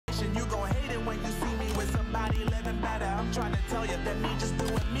better. I'm trying to tell you that me just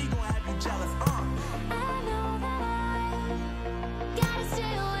doing me gon' have you jealous. I know that I gotta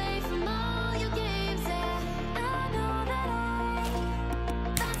stay away from all your games. Yeah, I know that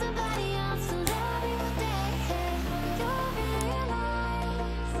I found somebody else to love you. You'll realize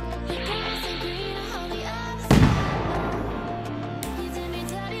the grass ain't greener on the other side. No, you did me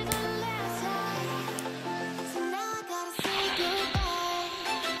dirty the last time, so now I gotta say goodbye.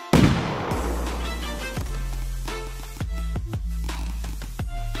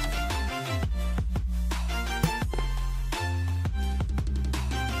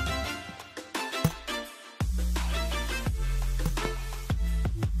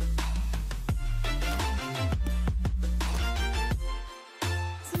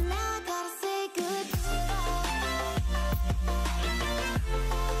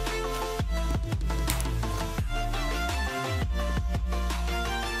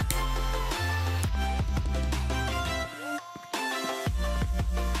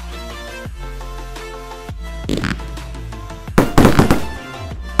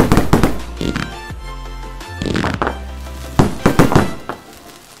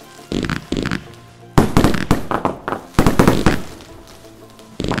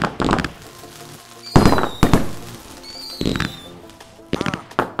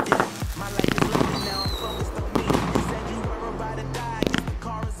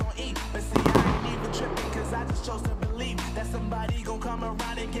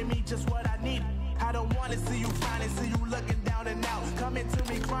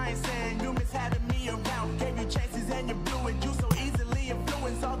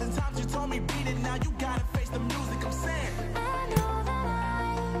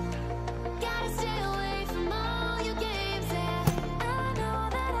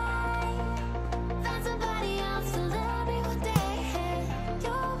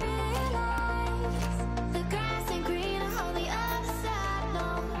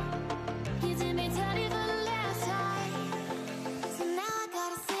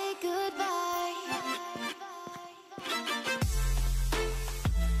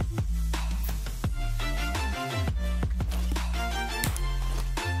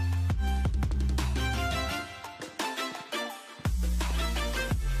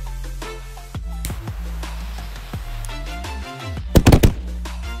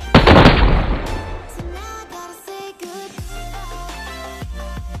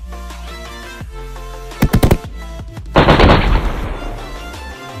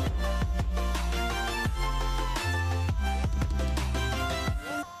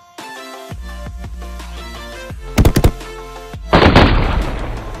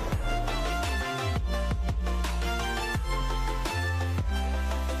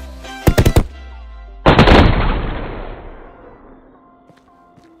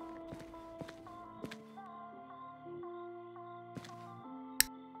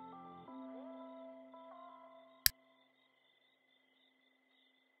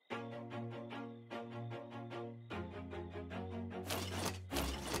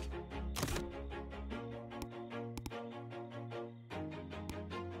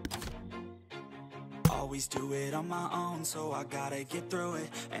 Always do it on my own, so I gotta get through it.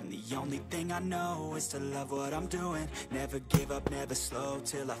 And the only thing I know is to love what I'm doing. Never give up, never slow,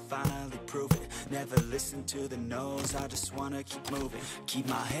 till I finally prove it. Never listen to the no's, I just wanna keep moving. Keep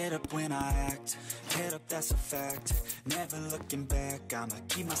my head up when I act, head up, that's a fact. Never looking back, I'ma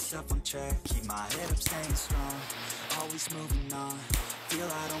keep myself on track. Keep my head up, staying strong, always moving on. Feel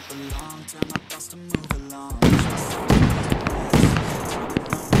I don't belong, tell my thoughts to move along.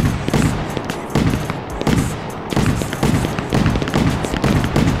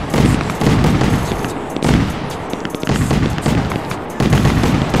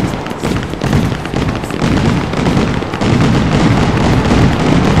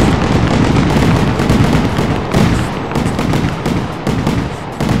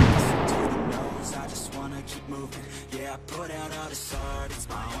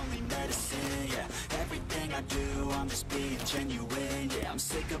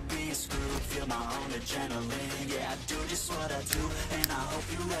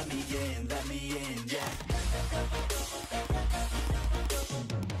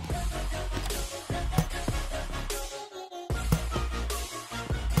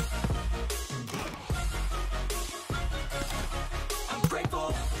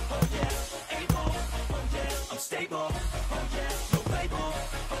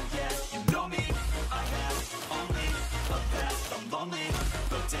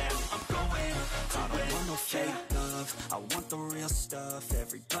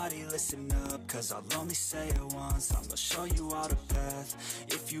 Everybody listen up, cause I'll only say it once. I'm gonna show you all the path.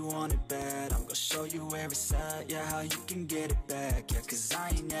 If you want it bad, I'm gonna show show you where it's at, yeah, how you can get it back, yeah, cause I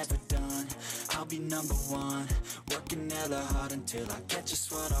ain't never done, I'll be number one, working hella hard until I get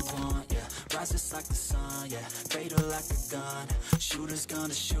just what I want, yeah, rise just like the sun, yeah, fatal like a gun, shooters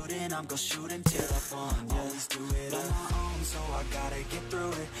gonna shoot and I'm gonna shoot until I fall, yeah, always do it on my own, so I gotta get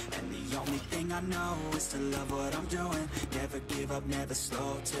through it, and the only thing I know is to love what I'm doing, never give up, never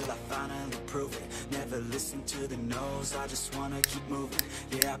slow, till I finally prove it, never listen to the no's, I just wanna keep moving,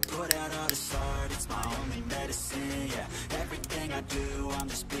 yeah, I put out all this art, it's my only medicine, yeah, everything I do, I'm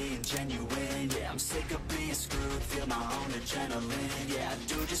just being genuine, yeah, I'm sick of being screwed, feel my own adrenaline, yeah, I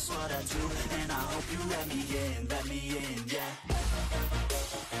do just what I do, and I hope you let me in, yeah.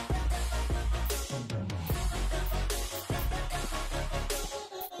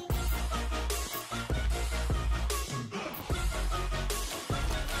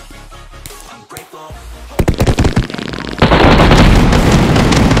 I'm grateful.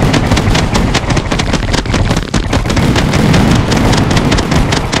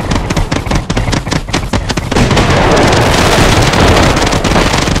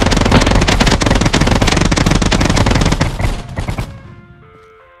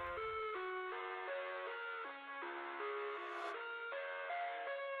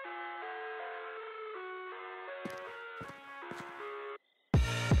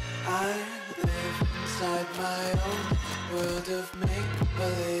 I live inside my own world of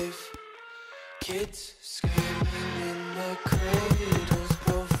make-believe. Kids screaming in the cradles,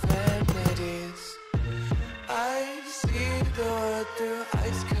 profanities. I see the world through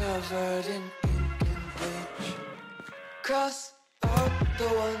ice covered in ink and bleach. Cross out the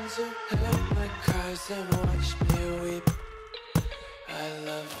ones who heard my cries and watched me weep. I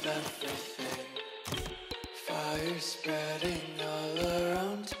love everything. Fire spreading all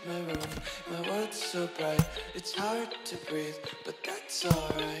around my room. My world's so bright, it's hard to breathe, but that's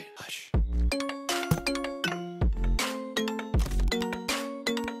alright. Hush.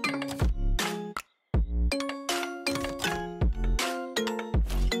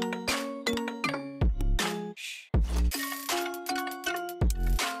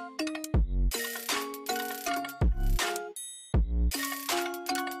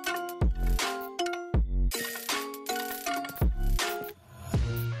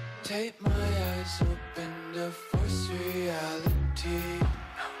 Take my eyes open to force reality.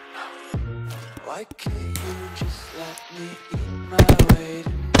 Why can't you just let me eat my weight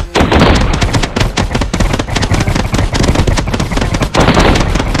in you?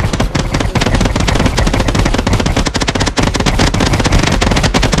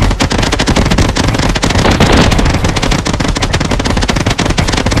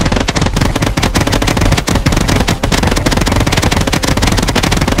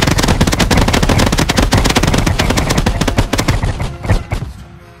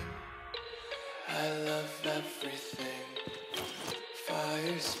 I love everything.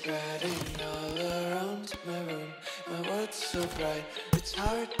 Fire spreading all around my room. My world's so bright, it's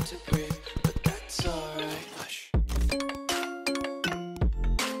hard to breathe, but that's alright. Hush.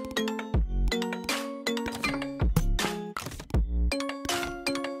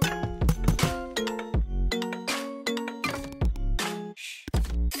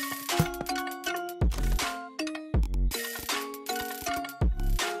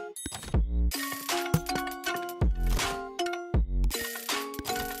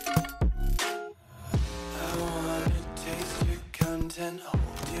 And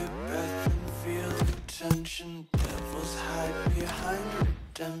hold your breath and feel the tension. Devils hide behind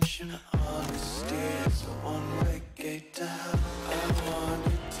redemption. Honesty is a one-way gate to hell. I want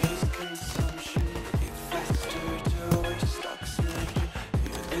to taste consumption. Be faster to waste oxygen.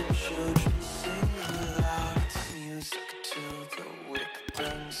 Hear the children sing aloud. It's music till the wick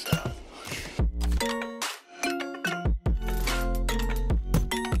burns out.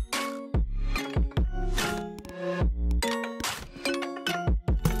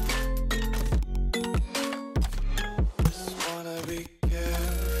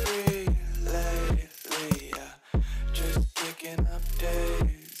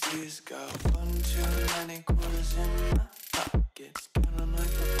 Got one too many quarters in my pockets. Counting like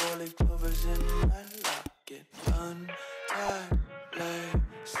the four-leaf clovers in my locket. Untied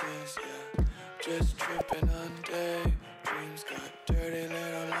laces, yeah. Just tripping on day dreams. Got dirty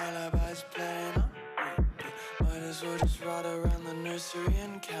little lullabies playing on repeat. Might as well just ride around the nursery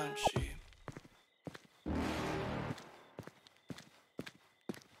and count sheep.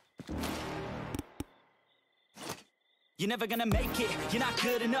 You're never gonna make it, you're not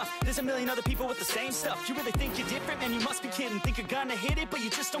good enough. There's a million other people with the same stuff. You really think you're different? Man, you must be kidding. Think you're gonna hit it, but you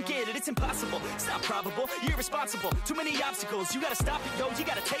just don't get it. It's impossible, it's not probable, you're irresponsible. Too many obstacles, you gotta stop it, yo. You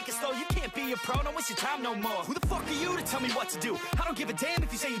gotta take it slow, you can't be a pro, don't waste your time no more. Who the fuck are you to tell me what to do? I don't give a damn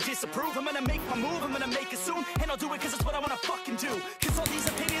if you say you disapprove. I'm gonna make my move, I'm gonna make it soon. And I'll do it cause it's what I wanna fucking do. Cause all these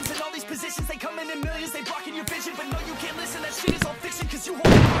opinions and all these positions, they come in millions, they blocking your vision. But no, you can't listen, that shit is all fiction. Cause you hold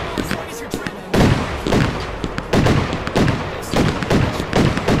power as long as you're dreaming.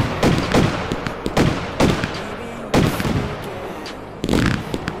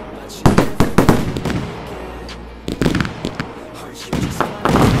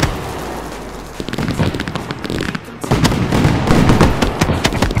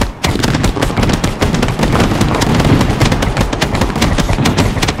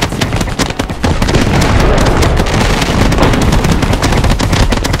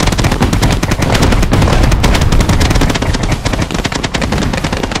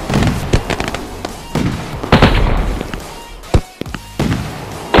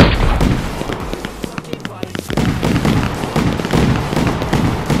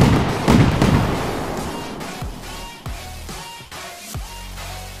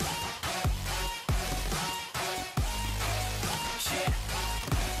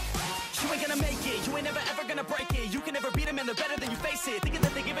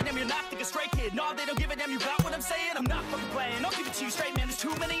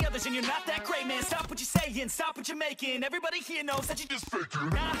 Stop what you're making. Everybody here knows that you just faking.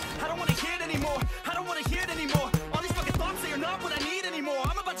 Nah, I don't wanna hear it anymore. I don't wanna hear it anymore. All these fucking thoughts, they are not what I need anymore.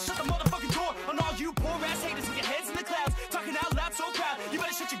 I'm about to shut the motherfucking door on all you poor ass haters with your heads in the clouds, talking out loud so proud. You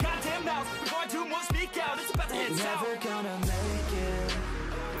better shut your goddamn mouth before I do more. Speak out. It's about to head south. You're never gonna make it.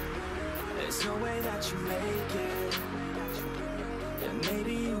 There's no way that you make it. And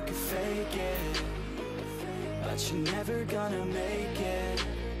maybe you can fake it, but you're never gonna make it.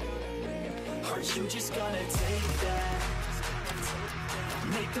 Aren't you just gonna take that?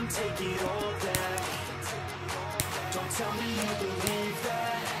 Make them take it all back. Don't tell me you believe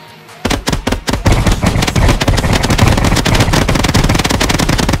that.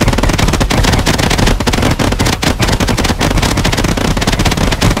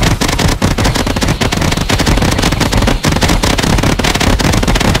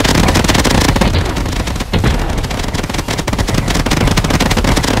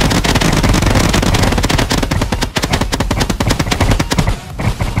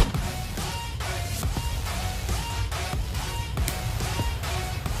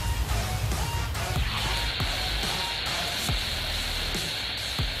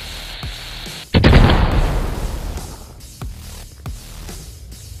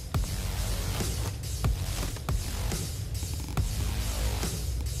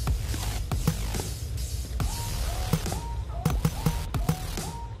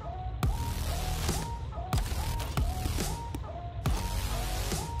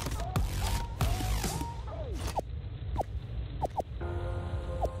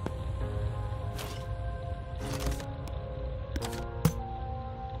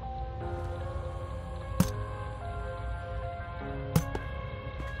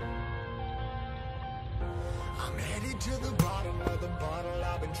 To the bottom of the bottle,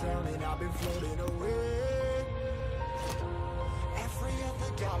 I've been drowning, I've been floating away. Every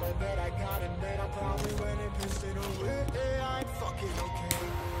other dollar that I got in bed, I probably went and pissed it away. I ain't fucking okay,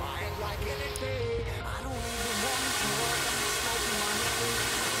 I ain't liking it, babe. I don't even want to work, I'm just smoking my head.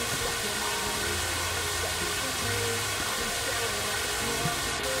 I've been stuck in my ways, stuck in the days. I've been staring at the floor, I've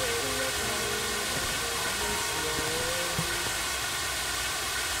been waiting to play. I've been slow.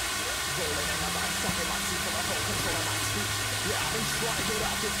 Rolling in my mind, sucking my teeth for the whole control of my speech. Yeah, I've been trying to get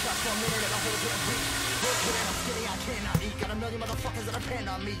out this cup for a minute and a whole damn week. Looking at I'm skinny, I cannot eat. Got a million motherfuckers that depend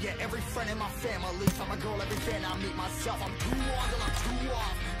on me. Yeah, every friend in my family. From a girl, every fan I meet myself. I'm too on till I'm too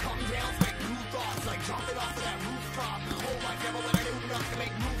off. Come down, make new thoughts. Like jumping off of that rooftop. Whole life never when I do nothing.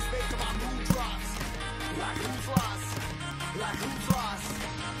 Make moves based on my mood drops. Like who's lost? Like who's lost?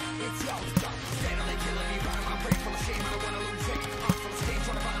 It's y'all's stuff. Steadily killing me, riding my brain full of shame. I don't wanna lose it. I'm full of stage,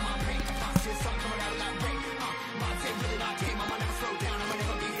 trying to find my pain. I see something coming out of that rain. My day really not game. I'ma never slow down. I'ma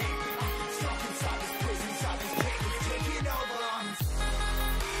never behave. Stuck inside this prison, inside this pain. It's taking over.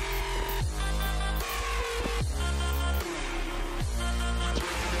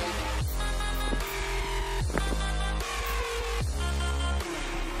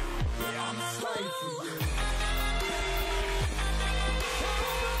 Yeah, I'm a slave for you.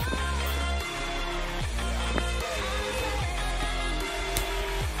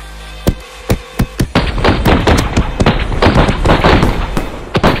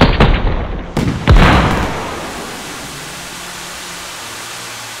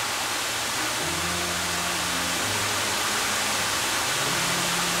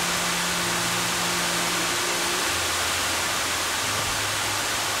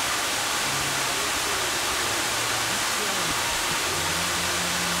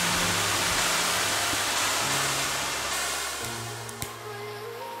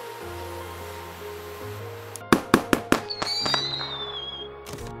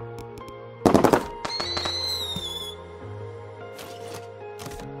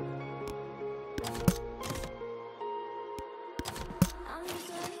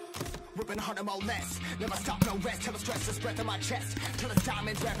 to molest. Never stop, no rest, till the stress is breath in my chest. Till the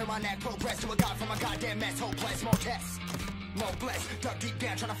diamonds wrapping my neck, progress to a god from a goddamn mess. Hopeless, more tests, more blessed. Dug deep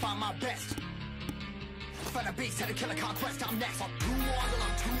down, trying to find my best. Find a beast, had to kill a conquest, I'm next. I'm too on till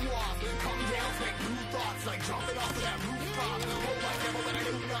I'm too off. Come down, make new thoughts, like jumping off of that rooftop. Whole life never when I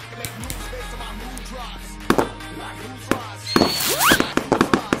do nothing to make moves based on my mood drops. Like who's lost? Like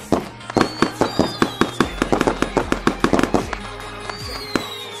who's lost?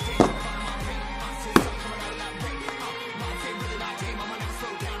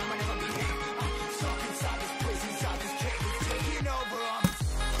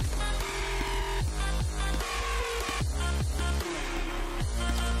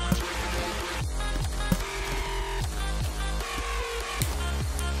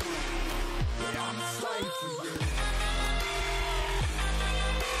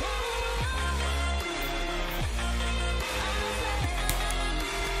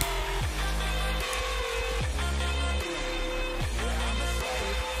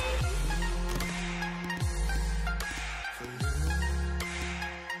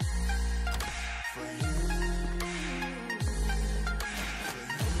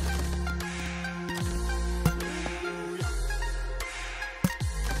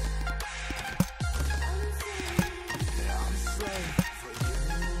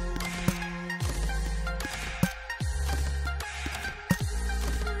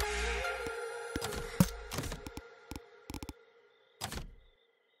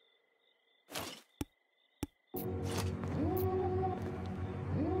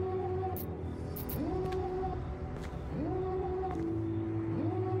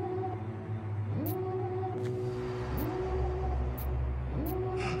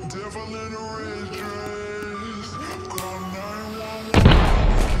 Devil in a